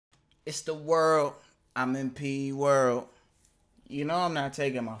It's the world. I'm in P world. You know I'm not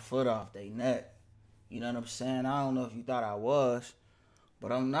taking my foot off they neck. You know what I'm saying? I don't know if you thought I was,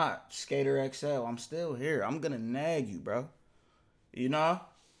 but I'm not. Skater XL, I'm still here. I'm gonna nag you, bro. You know?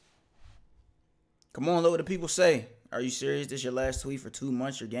 Come on, look what the people say. Are you serious? This your last tweet for 2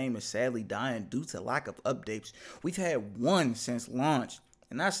 months? Your game is sadly dying due to lack of updates. We've had one since launch,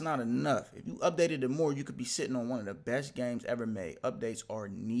 and that's not enough. If you updated it more, you could be sitting on one of the best games ever made. Updates are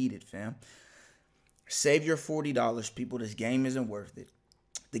needed, fam. Save your $40, people. This game isn't worth it.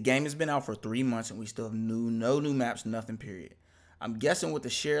 The game has been out for 3 months, and we still have no new maps, nothing, period. I'm guessing with the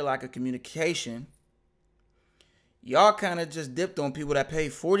sheer lack of communication, y'all kind of just dipped on people that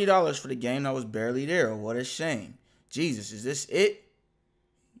paid $40 for the game that was barely there. What a shame. Jesus, is this it?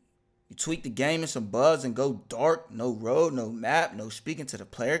 You tweak the game in some bugs and go dark, no road, no map, no speaking to the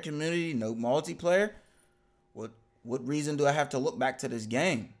player community, no multiplayer? What reason do I have to look back to this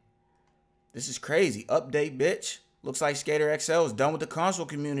game? This is crazy. Update, bitch. Looks like Skater XL is done with the console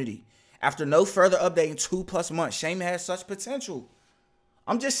community. After no further update in 2+ months. Shame has such potential.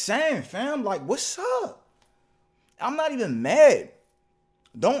 I'm just saying, fam. Like, what's up? I'm not even mad.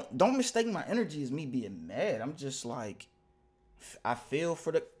 Don't mistake my energy as me being mad. I'm just like, I feel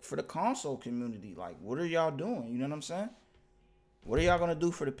for the console community. Like, what are y'all doing? You know what I'm saying? What are y'all gonna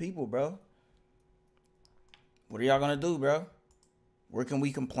do for the people, bro? What are y'all gonna do, bro? Where can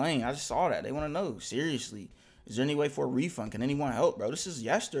we complain? I just saw that. They want to know. Seriously. Is there any way for a refund? Can anyone help, bro? This is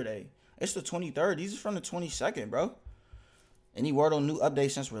yesterday. It's the 23rd. These are from the 22nd, bro. Any word on new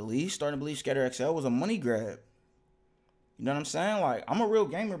updates since release? Starting to believe Skater XL was a money grab. You know what I'm saying? Like, I'm a real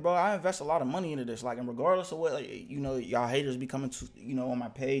gamer, bro. I invest a lot of money into this. Like, and regardless of what, like, you know, y'all haters be coming to, you know, on my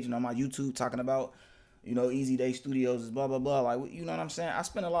page and on my YouTube talking about, you know, Easy Day Studios is blah, blah, blah. Like, you know what I'm saying? I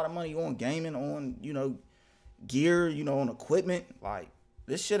spend a lot of money on gaming, on, you know, gear, you know, on equipment. Like,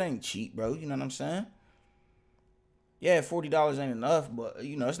 this shit ain't cheap, bro. You know what I'm saying? Yeah, $40 ain't enough, but,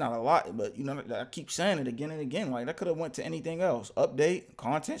 you know, it's not a lot. But, you know, I keep saying it again and again. Like, that could have went to anything else. Update,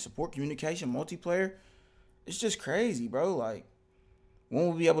 content, support, communication, multiplayer. It's just crazy, bro. Like, when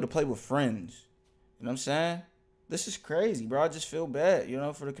will we be able to play with friends? You know what I'm saying? This is crazy, bro. I just feel bad, you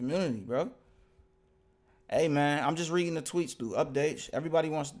know, for the community, bro. Hey, man, I'm just reading the tweets, dude. Updates. Everybody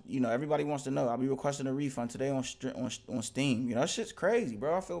wants, you know, everybody wants to know. I'll be requesting a refund today on Steam. You know, that shit's crazy,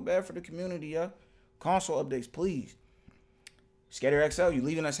 bro. I feel bad for the community, yo. Console updates, please. Skater XL, you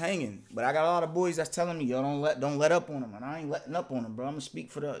leaving us hanging. But I got a lot of boys that's telling me, yo, don't let up on them. And I ain't letting up on them, bro. I'm going to speak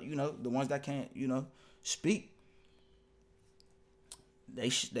for the, you know, the ones that can't, you know, speak. They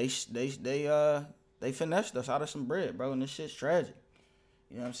finessed us out of some bread, bro. And this shit's tragic.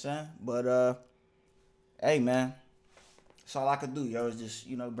 You know what I'm saying? But, hey, man, that's all I could do, yo, is just,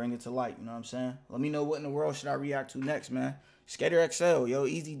 you know, bring it to light. You know what I'm saying? Let me know what in the world should I react to next, man. Skater XL, yo,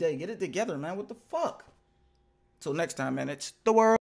 easy day. Get it together, man. What the fuck? Till next time, man, it's the world.